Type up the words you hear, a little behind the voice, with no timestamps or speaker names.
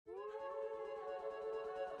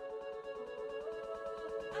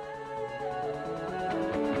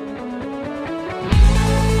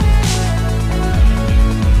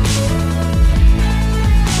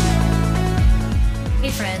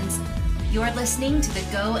listening to the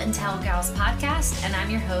Go and Tell Gals podcast, and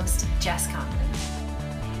I'm your host, Jess Connolly.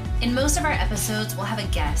 In most of our episodes, we'll have a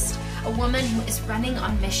guest, a woman who is running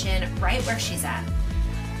on mission right where she's at.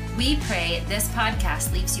 We pray this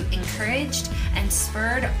podcast leaves you encouraged and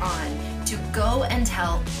spurred on to go and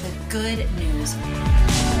tell the good news.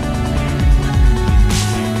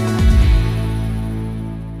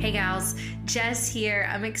 Hey gals, Jess here.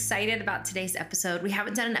 I'm excited about today's episode. We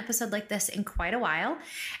haven't done an episode like this in quite a while,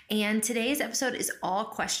 and today's episode is all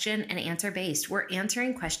question and answer based. We're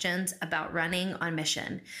answering questions about running on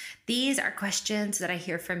mission. These are questions that I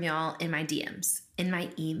hear from y'all in my DMs, in my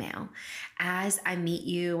email, as I meet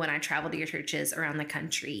you when I travel to your churches around the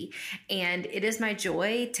country. And it is my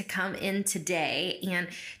joy to come in today and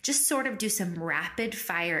just sort of do some rapid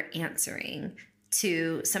fire answering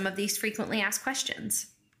to some of these frequently asked questions.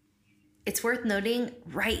 It's worth noting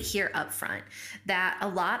right here up front that a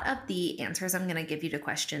lot of the answers I'm going to give you to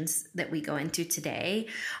questions that we go into today,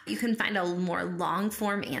 you can find a more long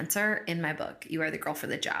form answer in my book, You Are the Girl for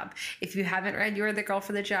the Job. If you haven't read You Are the Girl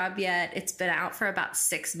for the Job yet, it's been out for about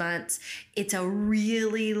 6 months. It's a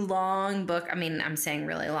really long book. I mean, I'm saying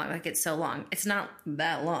really long, like it's so long. It's not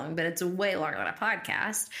that long, but it's way longer than a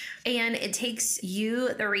podcast. And it takes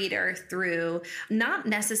you, the reader, through not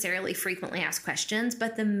necessarily frequently asked questions,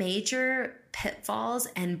 but the major pitfalls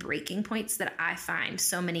and breaking points that I find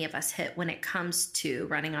so many of us hit when it comes to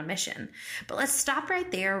running on mission. But let's stop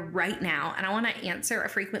right there right now. And I want to answer a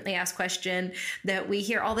frequently asked question that we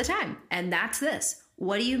hear all the time. And that's this.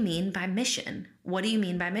 What do you mean by mission? What do you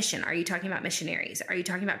mean by mission? Are you talking about missionaries? Are you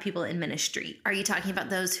talking about people in ministry? Are you talking about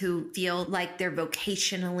those who feel like they're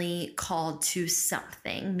vocationally called to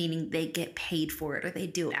something, meaning they get paid for it or they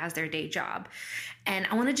do it as their day job? And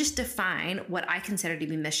I want to just define what I consider to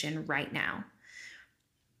be mission right now.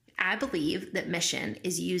 I believe that mission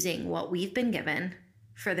is using what we've been given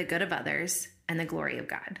for the good of others and the glory of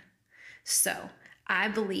God. So I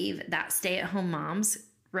believe that stay-at-home moms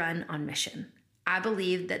run on mission. I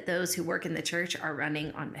believe that those who work in the church are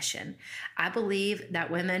running on mission. I believe that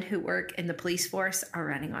women who work in the police force are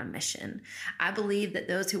running on mission. I believe that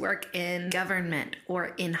those who work in government or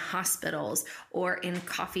in hospitals or in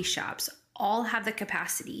coffee shops all have the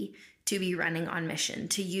capacity to be running on mission,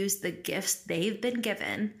 to use the gifts they've been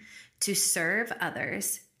given to serve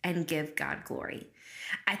others and give God glory.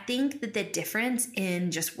 I think that the difference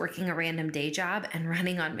in just working a random day job and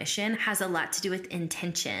running on mission has a lot to do with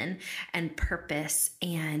intention and purpose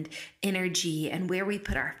and energy and where we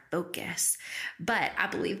put our focus. But I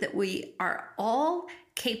believe that we are all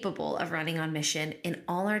capable of running on mission in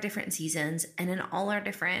all our different seasons and in all our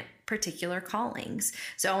different particular callings.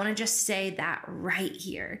 So I want to just say that right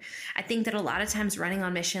here. I think that a lot of times running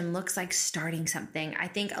on mission looks like starting something. I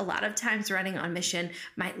think a lot of times running on mission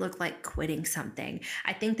might look like quitting something.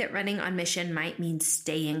 I think that running on mission might mean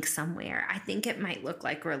staying somewhere. I think it might look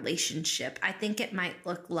like relationship. I think it might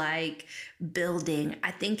look like building.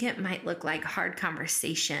 I think it might look like hard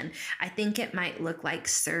conversation. I think it might look like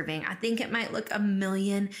serving. I think it might look a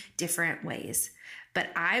million different ways. But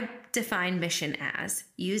I define mission as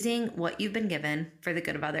using what you've been given for the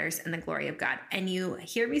good of others and the glory of God. And you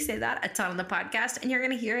hear me say that a ton on the podcast, and you're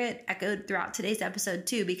going to hear it echoed throughout today's episode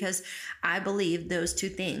too, because I believe those two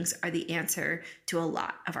things are the answer to a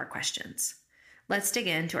lot of our questions. Let's dig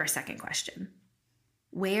into our second question.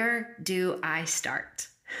 Where do I start?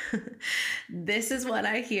 This is what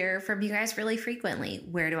I hear from you guys really frequently.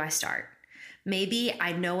 Where do I start? Maybe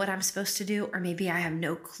I know what I'm supposed to do, or maybe I have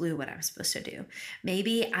no clue what I'm supposed to do.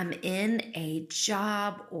 Maybe I'm in a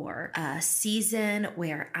job or a season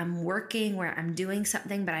where I'm working, where I'm doing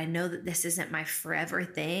something, but I know that this isn't my forever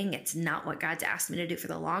thing. It's not what God's asked me to do for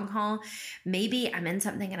the long haul. Maybe I'm in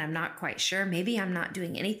something and I'm not quite sure. Maybe I'm not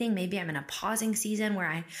doing anything. Maybe I'm in a pausing season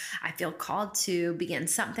where I feel called to begin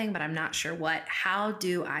something, but I'm not sure what. How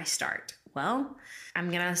do I start? Well, I'm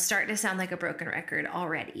going to start to sound like a broken record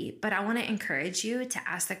already, but I want to encourage you to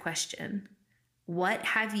ask the question, what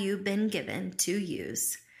have you been given to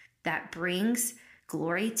use that brings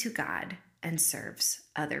glory to God and serves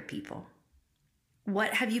other people?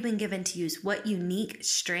 What have you been given to use? What unique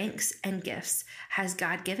strengths and gifts has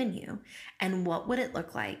God given you? And what would it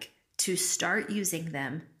look like to start using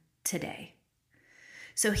them today?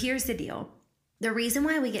 So here's the deal. The reason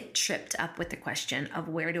why we get tripped up with the question of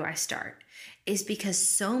where do I start is because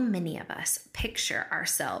so many of us picture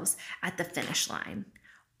ourselves at the finish line,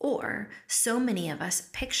 or so many of us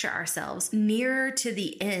picture ourselves nearer to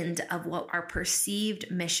the end of what our perceived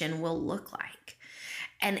mission will look like.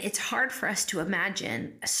 And it's hard for us to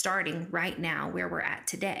imagine starting right now where we're at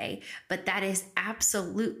today, but that is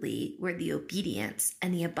absolutely where the obedience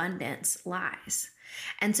and the abundance lies.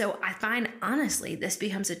 And so I find, honestly, this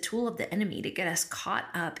becomes a tool of the enemy to get us caught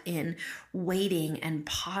up in waiting and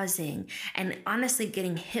pausing and honestly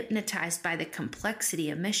getting hypnotized by the complexity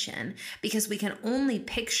of mission, because we can only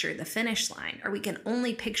picture the finish line, or we can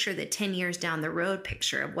only picture the 10 years down the road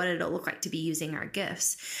picture of what it'll look like to be using our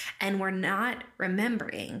gifts. And we're not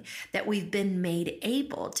remembering that we've been made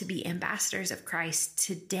able to be ambassadors of Christ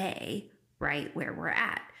today, right where we're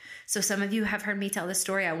at. So some of you have heard me tell this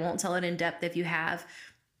story. I won't tell it in depth if you have.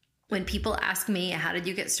 When people ask me, how did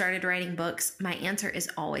you get started writing books? My answer is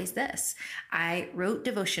always this. I wrote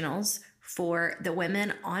devotionals for the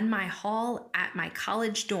women on my hall at my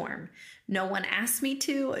college dorm. No one asked me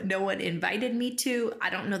to. No one invited me to. I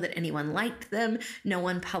don't know that anyone liked them. No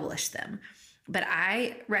one published them. But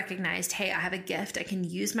I recognized, hey, I have a gift. I can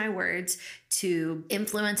use my words to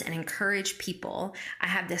influence and encourage people. I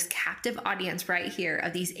have this captive audience right here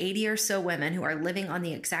of these 80 or so women who are living on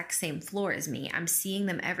the exact same floor as me. I'm seeing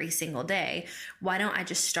them every single day. Why don't I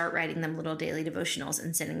just start writing them little daily devotionals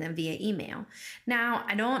and sending them via email? Now,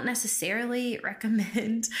 I don't necessarily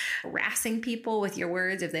recommend harassing people with your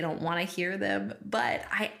words if they don't want to hear them, but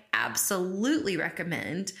I absolutely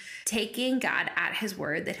recommend taking God at his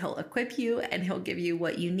word that he'll equip you and he'll give you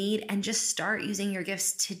what you need, and just start using your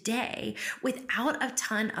gifts today without a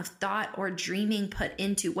ton of thought or dreaming put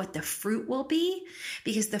into what the fruit will be,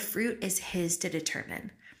 because the fruit is his to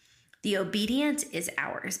determine. The obedience is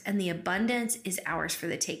ours and the abundance is ours for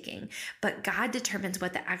the taking, but God determines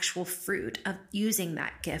what the actual fruit of using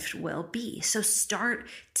that gift will be. So start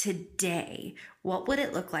today. What would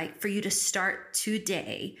it look like for you to start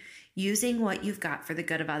today using what you've got for the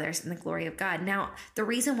good of others and the glory of God? Now, the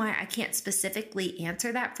reason why I can't specifically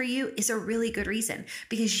answer that for you is a really good reason,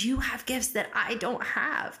 because you have gifts that I don't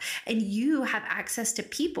have, and you have access to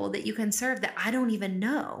people that you can serve that I don't even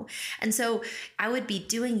know. And so I would be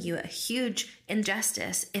doing you a huge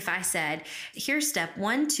injustice if I said, here's step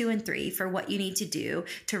 1, 2, and 3 for what you need to do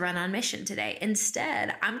to run on mission today.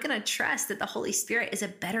 Instead, I'm going to trust that the Holy Spirit is a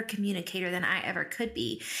better communicator than I ever could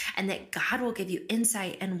be, and that God will give you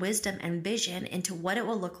insight and wisdom and vision into what it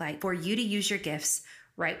will look like for you to use your gifts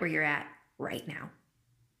right where you're at right now.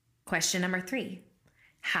 Question number 3,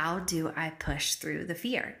 how do I push through the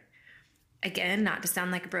fear? Again, not to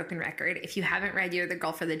sound like a broken record, if you haven't read You're the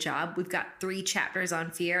Girl for the Job, we've got 3 chapters on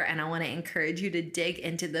fear, and I want to encourage you to dig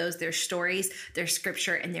into those. There's stories, there's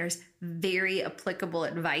scripture, and there's very applicable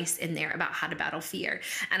advice in there about how to battle fear.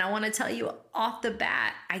 And I want to tell you off the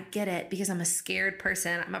bat, I get it, because I'm a scared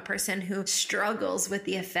person. I'm a person who struggles with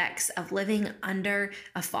the effects of living under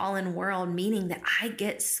a fallen world, meaning that I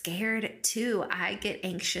get scared too. I get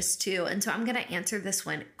anxious too. And so I'm going to answer this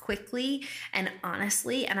one quickly and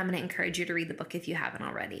honestly, and I'm going to encourage you to read the book if you haven't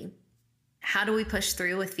already. How do we push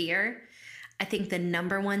through with fear? I think the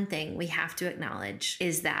number one thing we have to acknowledge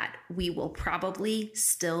is that we will probably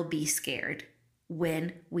still be scared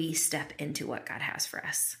when we step into what God has for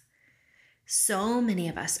us. So many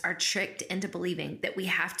of us are tricked into believing that we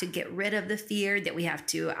have to get rid of the fear, that we have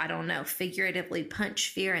to, figuratively punch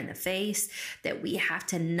fear in the face, that we have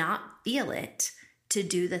to not feel it to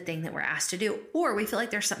do the thing that we're asked to do, or we feel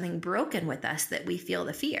like there's something broken with us that we feel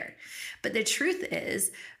the fear. But the truth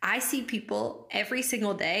is, I see people every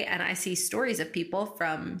single day, and I see stories of people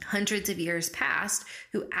from hundreds of years past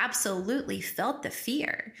who absolutely felt the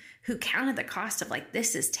fear, who counted the cost of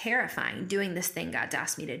this is terrifying, doing this thing God's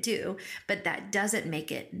asked me to do, but that doesn't make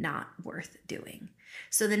it not worth doing.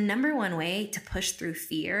 So the number one way to push through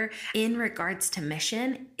fear in regards to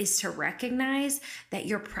mission is to recognize that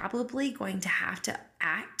you're probably going to have to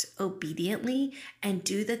act obediently and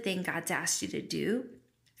do the thing God's asked you to do,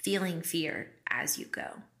 feeling fear as you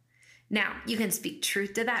go. Now, you can speak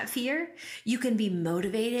truth to that fear. You can be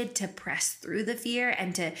motivated to press through the fear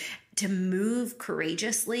and to move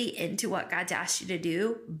courageously into what God's asked you to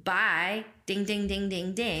do by ding, ding, ding,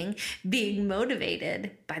 ding, ding, being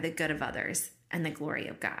motivated by the good of others and the glory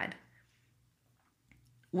of God.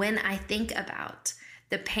 When I think about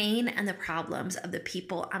the pain and the problems of the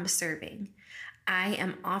people I'm serving, I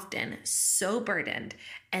am often so burdened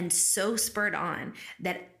and so spurred on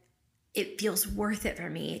that it feels worth it for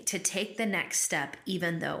me to take the next step,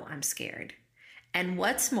 even though I'm scared. And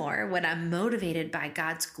what's more, when I'm motivated by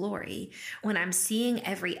God's glory, when I'm seeing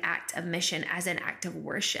every act of mission as an act of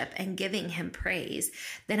worship and giving him praise,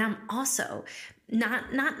 then I'm also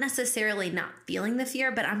not necessarily not feeling the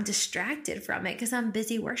fear, but I'm distracted from it because I'm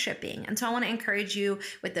busy worshiping. And so I want to encourage you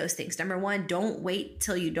with those things. Number 1, don't wait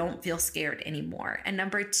till you don't feel scared anymore. And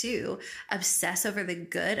number 2, obsess over the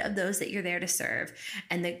good of those that you're there to serve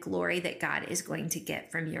and the glory that God is going to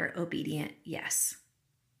get from your obedient yes.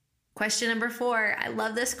 Question number 4. I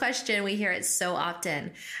love this question. We hear it so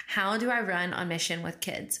often. How do I run on mission with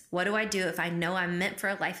kids? What do I do if I know I'm meant for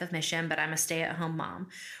a life of mission, but I'm a stay-at-home mom?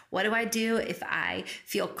 What do I do if I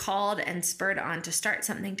feel called and spurred on to start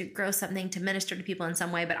something, to grow something, to minister to people in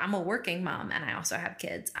some way, but I'm a working mom and I also have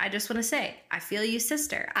kids? I just want to say, I feel you,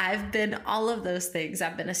 sister. I've been all of those things.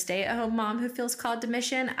 I've been a stay-at-home mom who feels called to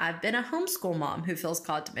mission. I've been a homeschool mom who feels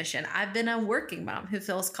called to mission. I've been a working mom who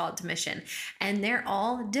feels called to mission. And they're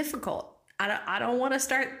all difficult. I don't want to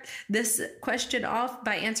start this question off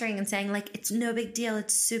by answering and saying, like, it's no big deal.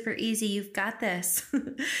 It's super easy. You've got this.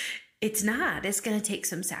 It's not. It's going to take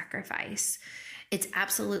some sacrifice. It's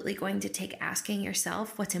absolutely going to take asking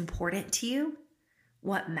yourself what's important to you,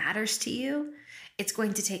 what matters to you. It's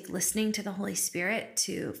going to take listening to the Holy Spirit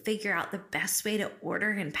to figure out the best way to order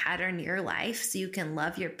and pattern your life so you can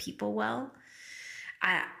love your people well.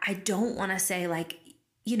 I don't want to say, like,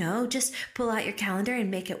 just pull out your calendar and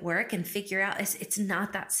make it work and figure out. It's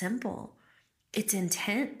not that simple. It's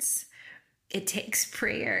intense. It takes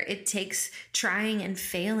prayer. It takes trying and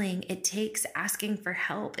failing. It takes asking for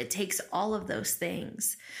help. It takes all of those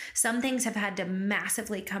things. Some things have had to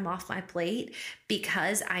massively come off my plate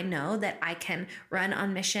because I know that I can run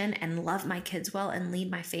on mission and love my kids well and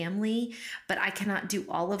lead my family, but I cannot do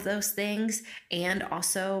all of those things and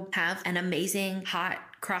also have an amazing, hot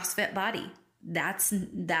CrossFit body. That's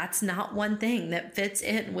not one thing that fits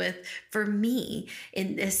in with, for me,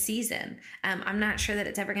 in this season. I'm not sure that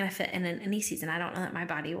it's ever going to fit in any season. I don't know that my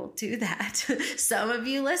body will do that. Some of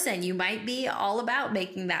you, listen, you might be all about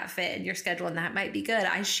making that fit in your schedule, and that might be good.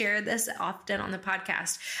 I share this often on the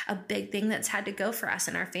podcast. A big thing that's had to go for us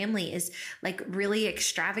and our family is like really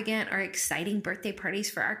extravagant or exciting birthday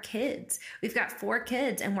parties for our kids. We've got 4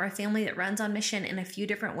 kids and we're a family that runs on mission in a few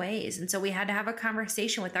different ways. And so we had to have a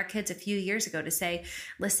conversation with our kids a few years ago to say,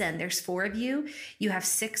 listen, there's 4 of you. You have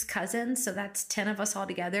 6 cousins. So that's 10 of us all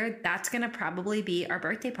together. That's going to probably be our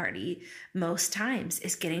birthday party most times,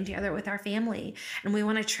 is getting together with our family. And we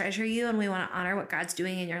want to treasure you and we want to honor what God's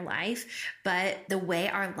doing in your life. But the way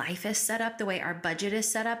our life is set up, the way our budget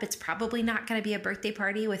is set up, it's probably not going to be a birthday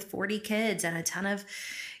party with 40 kids and a ton of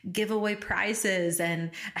giveaway prizes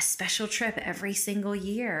and a special trip every single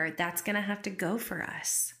year. That's going to have to go for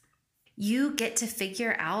us. You get to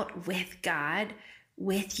figure out with God,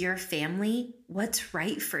 with your family, what's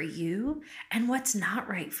right for you and what's not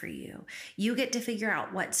right for you. You get to figure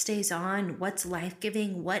out what stays on, what's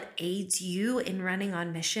life-giving, what aids you in running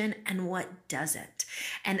on mission, and what doesn't.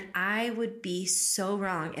 And I would be so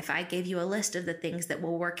wrong if I gave you a list of the things that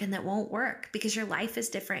will work and that won't work, because your life is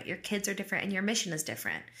different, your kids are different, and your mission is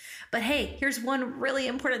different. But hey, here's one really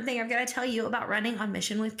important thing I've got to tell you about running on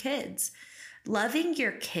mission with kids. Loving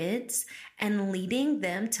your kids and leading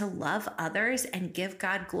them to love others and give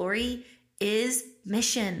God glory is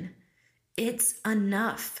mission. It's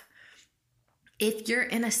enough. If you're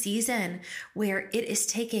in a season where it is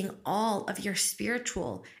taking all of your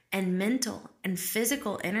spiritual and mental and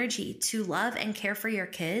physical energy to love and care for your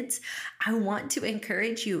kids, I want to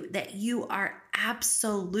encourage you that you are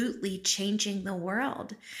absolutely changing the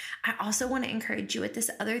world. I also want to encourage you with this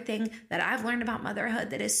other thing that I've learned about motherhood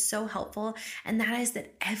that is so helpful, and that is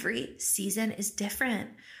that every season is different.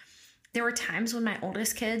 There were times when my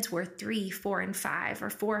oldest kids were 3, 4, and 5, or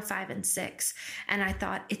 4, 5, and 6. And I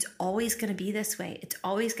thought, it's always going to be this way. It's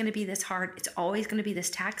always going to be this hard. It's always going to be this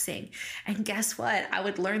taxing. And guess what? I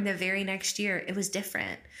would learn the very next year it was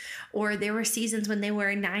different. Or there were seasons when they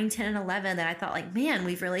were 9, 10, and 11 that I thought, like, man,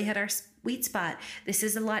 we've really hit our sweet spot. This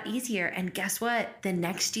is a lot easier. And guess what? The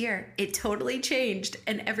next year, it totally changed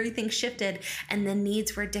and everything shifted and the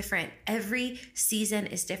needs were different. Every season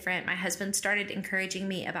is different. My husband started encouraging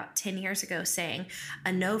me about 10 years ago, saying,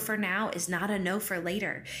 a no for now is not a no for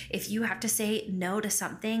later. If you have to say no to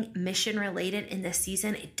something mission related in this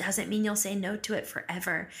season, it doesn't mean you'll say no to it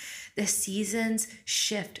forever. The seasons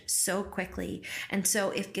shift so quickly. And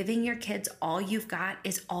so if giving your kids all you've got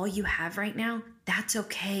is all you have right now, that's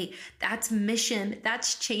okay. That's mission.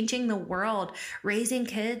 That's changing the world. Raising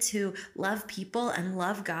kids who love people and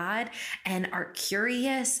love God and are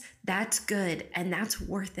curious, that's good and that's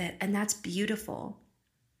worth it and that's beautiful.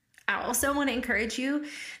 I also want to encourage you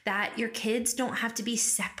that your kids don't have to be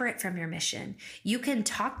separate from your mission. You can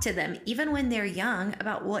talk to them, even when they're young,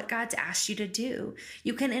 about what God's asked you to do.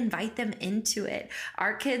 You can invite them into it.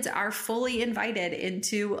 Our kids are fully invited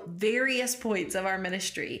into various points of our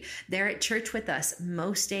ministry. They're at church with us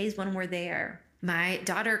most days when we're there. My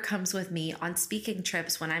daughter comes with me on speaking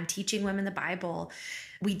trips when I'm teaching women the Bible.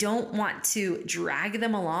 We don't want to drag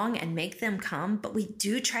them along and make them come, but we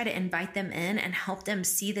do try to invite them in and help them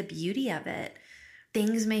see the beauty of it.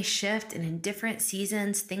 Things may shift, and in different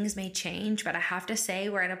seasons, things may change. But I have to say,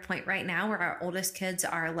 we're at a point right now where our oldest kids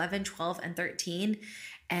are 11, 12, and 13,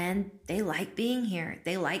 and they like being here.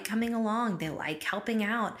 They like coming along. They like helping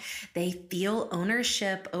out. They feel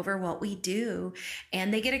ownership over what we do,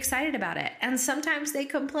 and they get excited about it. And sometimes they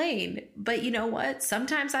complain, but you know what?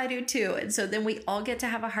 Sometimes I do too. And so then we all get to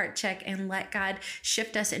have a heart check and let God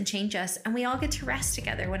shift us and change us. And we all get to rest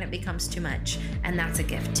together when it becomes too much. And that's a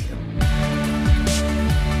gift too.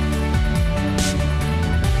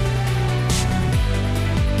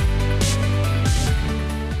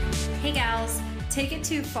 Hey gals, Take It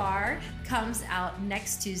Too Far comes out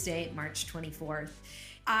next Tuesday, March 24th.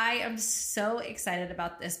 I am so excited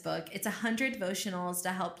about this book. It's 100 devotionals to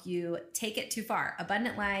help you take it too far.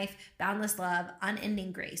 Abundant life, boundless love,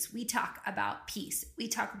 unending grace. We talk about peace. We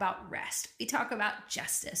talk about rest. We talk about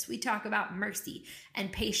justice. We talk about mercy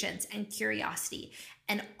and patience and curiosity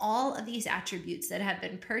and all of these attributes that have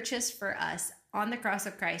been purchased for us on the cross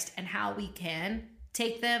of Christ and how we can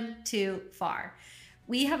take them too far.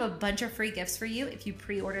 We have a bunch of free gifts for you if you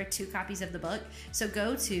pre-order 2 copies of the book. So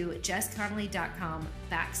go to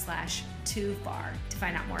jessconnolly.com/too-far to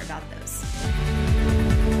find out more about those.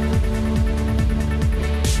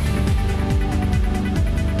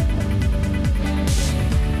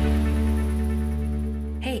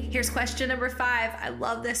 Hey, here's question number 5. I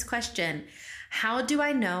love this question. How do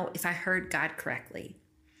I know if I heard God correctly?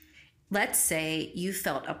 Let's say you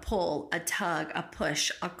felt a pull, a tug, a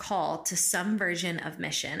push, a call to some version of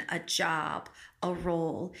mission, a job, a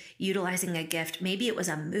role, utilizing a gift. Maybe it was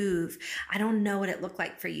a move. I don't know what it looked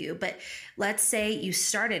like for you, but let's say you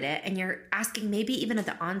started it and you're asking maybe even at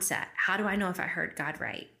the onset, how do I know if I heard God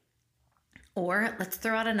right? Or let's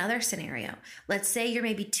throw out another scenario. Let's say you're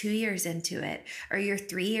maybe 2 years into it or you're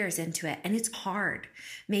 3 years into it and it's hard.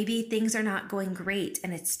 Maybe things are not going great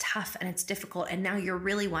and it's tough and it's difficult. And now you're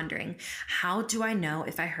really wondering, how do I know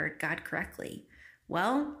if I heard God correctly?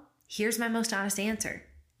 Well, here's my most honest answer.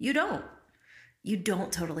 You don't. You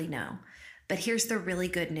don't totally know. But here's the really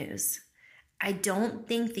good news. I don't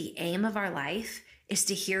think the aim of our life is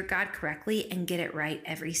to hear God correctly and get it right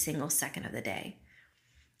every single second of the day.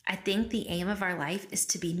 I think the aim of our life is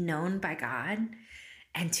to be known by God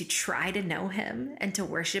and to try to know him and to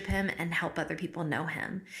worship him and help other people know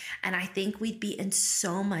him. And I think we'd be in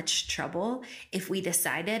so much trouble if we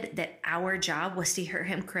decided that our job was to hear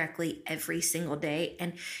him correctly every single day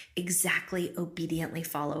and exactly obediently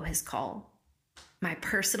follow his call. My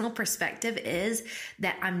personal perspective is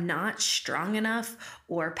that I'm not strong enough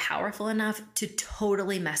or powerful enough to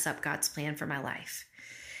totally mess up God's plan for my life.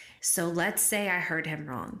 So let's say I heard him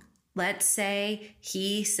wrong. Let's say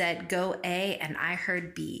he said, go A and I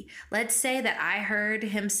heard B. Let's say that I heard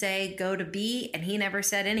him say, go to B and he never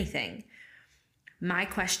said anything. My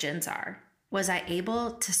questions are, was I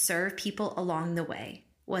able to serve people along the way?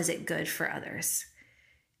 Was it good for others?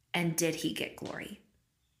 And did he get glory?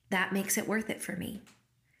 That makes it worth it for me.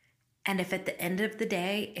 And if at the end of the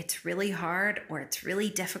day, it's really hard or it's really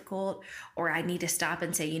difficult, or I need to stop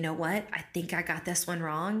and say, you know what, I think I got this one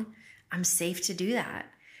wrong, I'm safe to do that.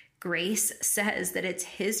 Grace says that it's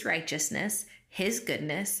his righteousness, his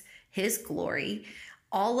goodness, his glory,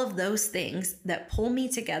 all of those things that pull me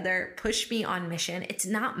together, push me on mission. It's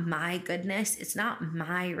not my goodness. It's not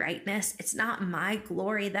my rightness. It's not my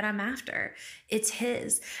glory that I'm after. It's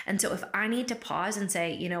his. And so if I need to pause and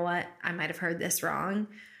say, you know what, I might have heard this wrong,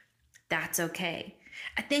 that's okay.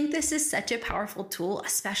 I think this is such a powerful tool,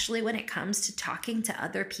 especially when it comes to talking to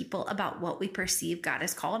other people about what we perceive God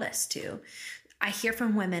has called us to. I hear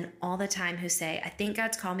from women all the time who say, I think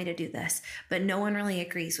God's called me to do this, but no one really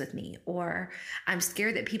agrees with me. Or I'm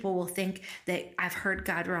scared that people will think that I've heard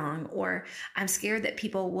God wrong. Or I'm scared that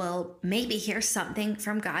people will maybe hear something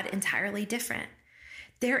from God entirely different.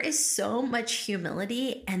 There is so much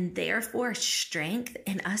humility and therefore strength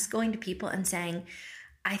in us going to people and saying,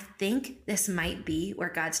 I think this might be where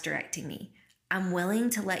God's directing me. I'm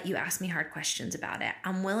willing to let you ask me hard questions about it.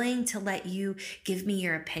 I'm willing to let you give me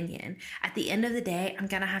your opinion. At the end of the day, I'm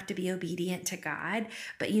going to have to be obedient to God.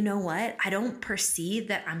 But you know what? I don't perceive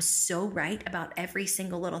that I'm so right about every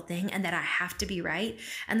single little thing and that I have to be right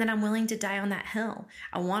and that I'm willing to die on that hill.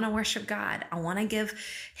 I want to worship God. I want to give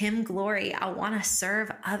him glory. I want to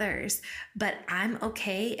serve others. But I'm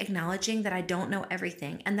okay acknowledging that I don't know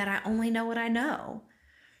everything and that I only know what I know.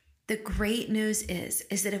 The great news is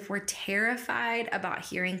that if we're terrified about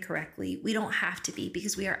hearing correctly, we don't have to be,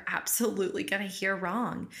 because we are absolutely going to hear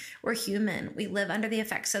wrong. We're human. We live under the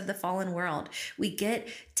effects of the fallen world. We get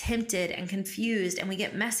tempted and confused, and we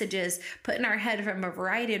get messages put in our head from a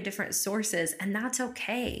variety of different sources, and that's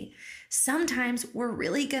okay. Sometimes we're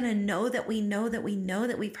really going to know that we know that we know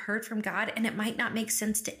that we've heard from God, and it might not make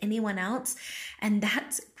sense to anyone else. And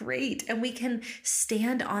that's great. And we can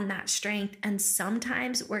stand on that strength. And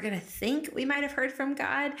sometimes we're going to think we might have heard from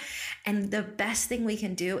God. And the best thing we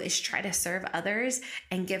can do is try to serve others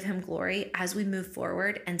and give him glory as we move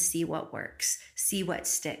forward and see what works, see what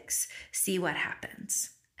sticks, see what happens.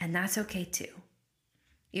 And that's okay too.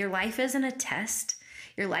 Your life isn't a test.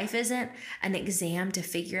 Your life isn't an exam to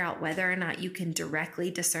figure out whether or not you can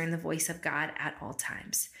directly discern the voice of God at all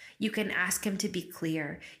times. You can ask him to be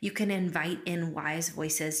clear. You can invite in wise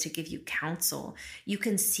voices to give you counsel. You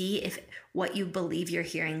can see if what you believe you're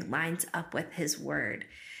hearing lines up with his word.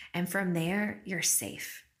 And from there, you're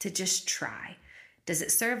safe to just try. Does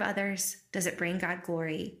it serve others? Does it bring God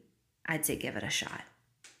glory? I'd say give it a shot.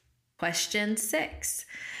 Question 6.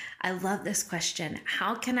 I love this question.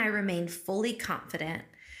 How can I remain fully confident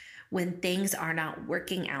when things are not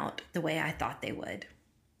working out the way I thought they would?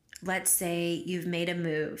 Let's say you've made a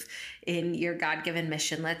move in your God-given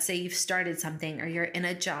mission. Let's say you've started something or you're in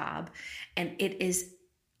a job and it is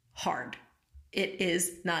hard. It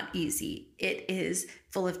is not easy. It is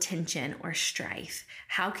full of tension or strife.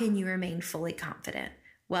 How can you remain fully confident?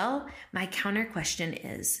 Well, my counter question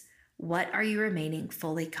is, what are you remaining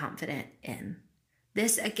fully confident in?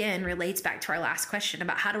 This again relates back to our last question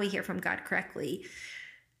about how do we hear from God correctly?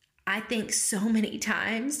 I think so many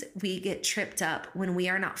times we get tripped up when we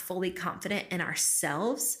are not fully confident in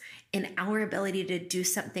ourselves, in our ability to do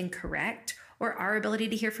something correct, or our ability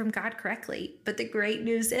to hear from God correctly. But the great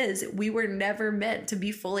news is we were never meant to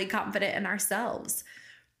be fully confident in ourselves.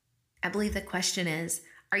 I believe the question is,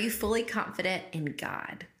 are you fully confident in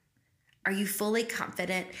God? Are you fully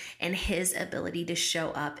confident in his ability to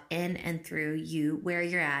show up in and through you where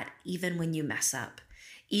you're at, even when you mess up,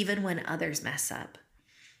 even when others mess up?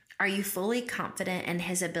 Are you fully confident in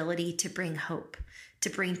his ability to bring hope,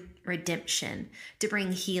 to bring redemption, to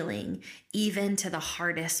bring healing, even to the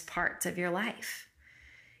hardest parts of your life?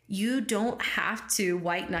 You don't have to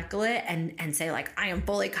white knuckle it and say like, I am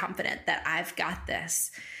fully confident that I've got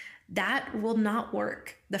this. That will not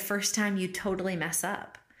work the first time you totally mess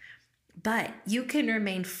up. But you can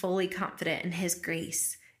remain fully confident in his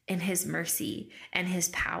grace, in his mercy, and his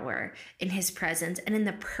power, in his presence, and in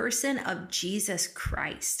the person of Jesus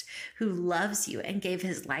Christ, who loves you and gave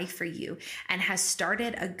his life for you and has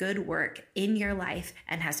started a good work in your life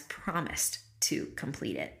and has promised to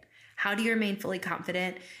complete it. How do you remain fully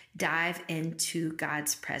confident? Dive into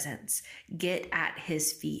God's presence. Get at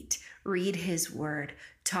his feet. Read his word.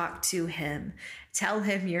 Talk to him. Tell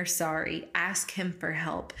him you're sorry. Ask him for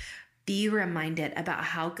help. Be reminded about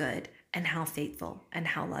how good and how faithful and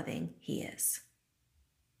how loving he is.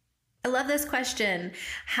 I love this question.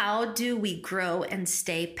 How do we grow and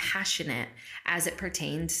stay passionate as it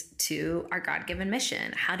pertains to our God-given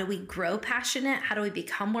mission? How do we grow passionate? How do we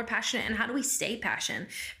become more passionate? And how do we stay passionate?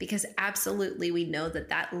 Because absolutely we know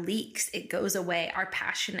that leaks, it goes away. Our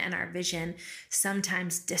passion and our vision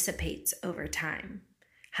sometimes dissipates over time.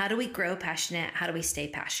 How do we grow passionate? How do we stay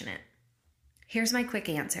passionate? Here's my quick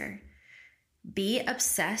answer. Be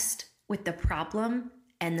obsessed with the problem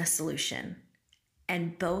and the solution,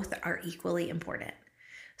 and both are equally important.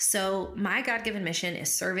 So my God-given mission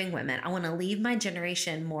is serving women. I want to leave my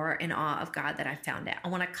generation more in awe of God than I found it. I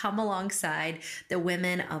want to come alongside the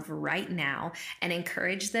women of right now and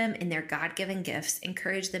encourage them in their God-given gifts,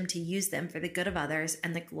 encourage them to use them for the good of others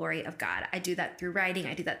and the glory of God. I do that through writing.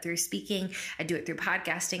 I do that through speaking. I do it through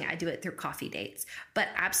podcasting. I do it through coffee dates. But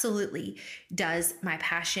absolutely, does my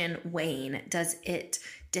passion wane? Does it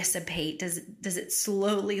dissipate? Does it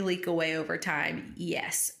slowly leak away over time?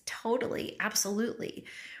 Yes, totally, absolutely.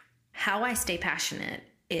 How I stay passionate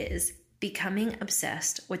is becoming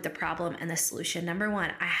obsessed with the problem and the solution. Number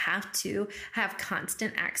one, I have to have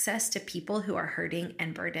constant access to people who are hurting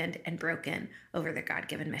and burdened and broken over their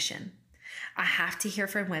God-given mission. I have to hear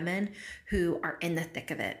from women who are in the thick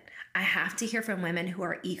of it. I have to hear from women who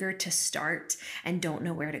are eager to start and don't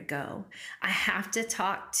know where to go. I have to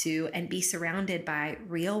talk to and be surrounded by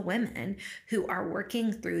real women who are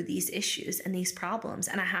working through these issues and these problems,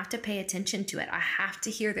 and I have to pay attention to it. I have to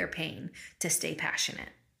hear their pain to stay passionate.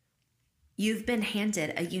 You've been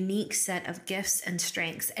handed a unique set of gifts and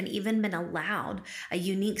strengths, and even been allowed a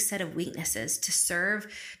unique set of weaknesses to serve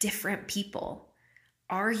different people.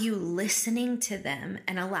 Are you listening to them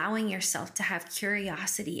and allowing yourself to have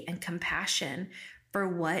curiosity and compassion for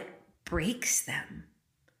what breaks them?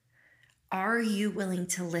 Are you willing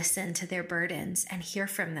to listen to their burdens and hear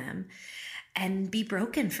from them and be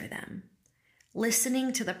broken for them?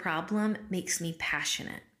 Listening to the problem makes me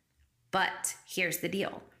passionate. But here's the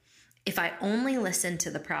deal. If I only listen to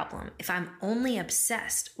the problem, if I'm only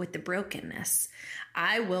obsessed with the brokenness,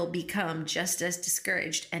 I will become just as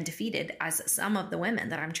discouraged and defeated as some of the women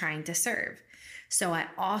that I'm trying to serve. So I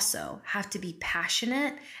also have to be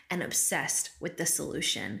passionate and obsessed with the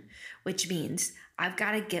solution, which means I've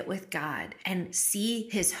got to get with God and see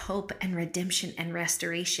his hope and redemption and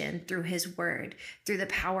restoration through his word, through the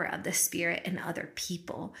power of the Spirit and other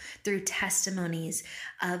people, through testimonies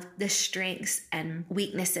of the strengths and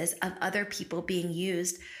weaknesses of other people being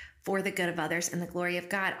used for the good of others and the glory of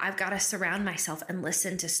God. I've got to surround myself and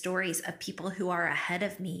listen to stories of people who are ahead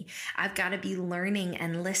of me. I've got to be learning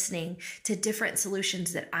and listening to different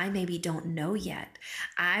solutions that I maybe don't know yet.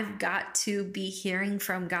 I've got to be hearing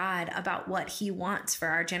from God about what he wants for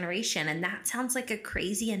our generation. And that sounds like a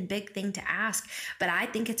crazy and big thing to ask, but I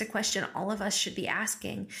think it's a question all of us should be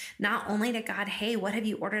asking, not only to God, hey, what have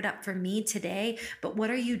you ordered up for me today, but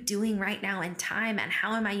what are you doing right now in time? And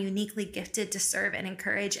how am I uniquely gifted to serve and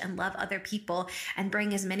encourage and love other people and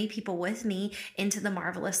bring as many people with me into the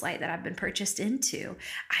marvelous light that I've been purchased into?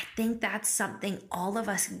 I think that's something all of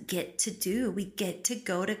us get to do. We get to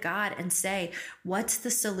go to God and say, what's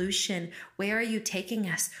the solution? Where are you taking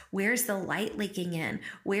us? Where's the light leaking in?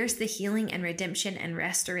 Where's the healing and redemption and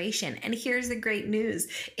restoration? And here's the great news.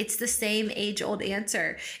 It's the same age-old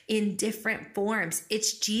answer in different forms.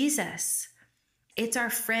 It's Jesus. It's our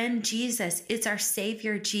friend Jesus. It's our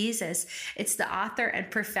Savior Jesus. It's the author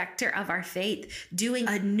and perfecter of our faith, doing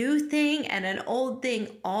a new thing and an old thing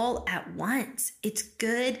all at once. It's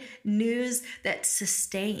good news that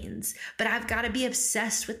sustains. But I've got to be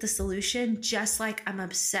obsessed with the solution, just like I'm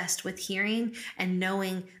obsessed with hearing and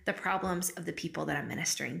knowing the problems of the people that I'm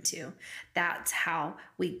ministering to. That's how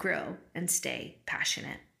we grow and stay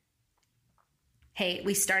passionate. Hey,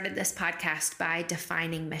 we started this podcast by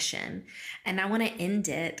defining mission, and I want to end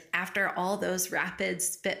it after all those rapid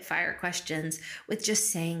spitfire questions with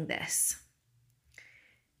just saying this.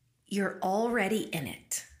 You're already in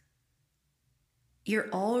it. You're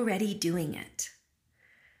already doing it.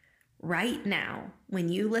 Right now, when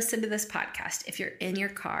you listen to this podcast, if you're in your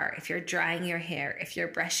car, if you're drying your hair, if you're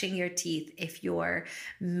brushing your teeth, if you're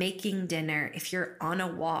making dinner, if you're on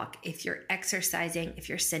a walk, if you're exercising, if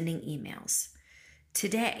you're sending emails,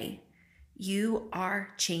 today, you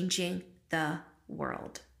are changing the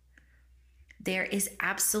world. There is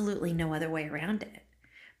absolutely no other way around it.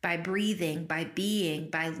 By breathing, by being,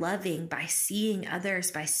 by loving, by seeing others,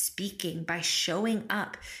 by speaking, by showing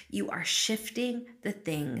up, you are shifting the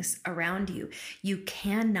things around you. You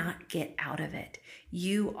cannot get out of it.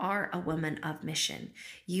 You are a woman of mission.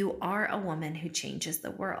 You are a woman who changes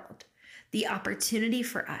the world. The opportunity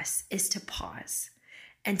for us is to pause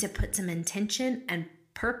and to put some intention and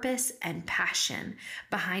purpose and passion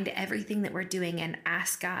behind everything that we're doing and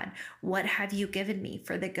ask God, what have you given me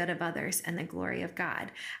for the good of others and the glory of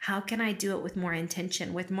God? How can I do it with more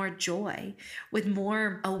intention, with more joy, with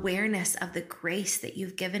more awareness of the grace that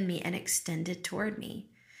you've given me and extended toward me?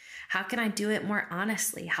 How can I do it more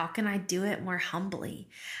honestly? How can I do it more humbly?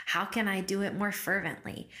 How can I do it more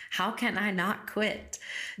fervently? How can I not quit?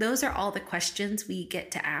 Those are all the questions we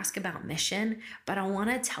get to ask about mission, but I want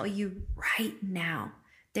to tell you right now,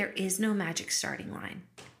 there is no magic starting line.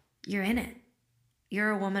 You're in it.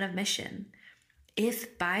 You're a woman of mission.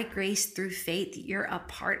 If by grace through faith, you're a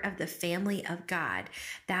part of the family of God,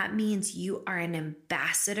 that means you are an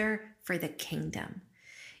ambassador for the kingdom.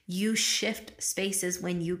 You shift spaces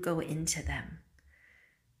when you go into them.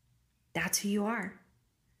 That's who you are.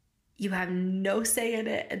 You have no say in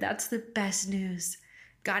it, and that's the best news.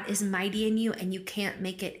 God is mighty in you, and you can't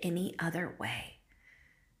make it any other way.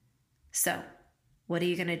 So, what are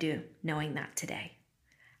you going to do knowing that today?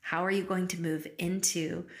 How are you going to move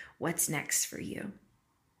into what's next for you?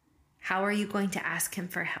 How are you going to ask him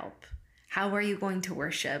for help? How are you going to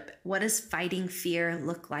worship? What does fighting fear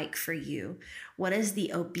look like for you? What is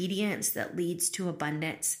the obedience that leads to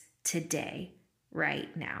abundance today,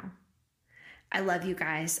 right now? I love you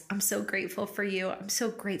guys. I'm so grateful for you. I'm so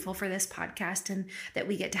grateful for this podcast and that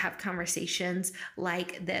we get to have conversations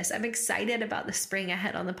like this. I'm excited about the spring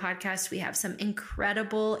ahead on the podcast. We have some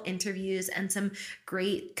incredible interviews and some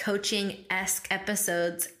great coaching-esque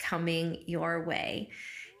episodes coming your way.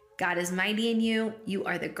 God is mighty in you. You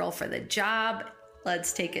are the girl for the job.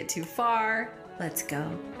 Let's take it too far. Let's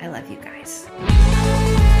go. I love you guys.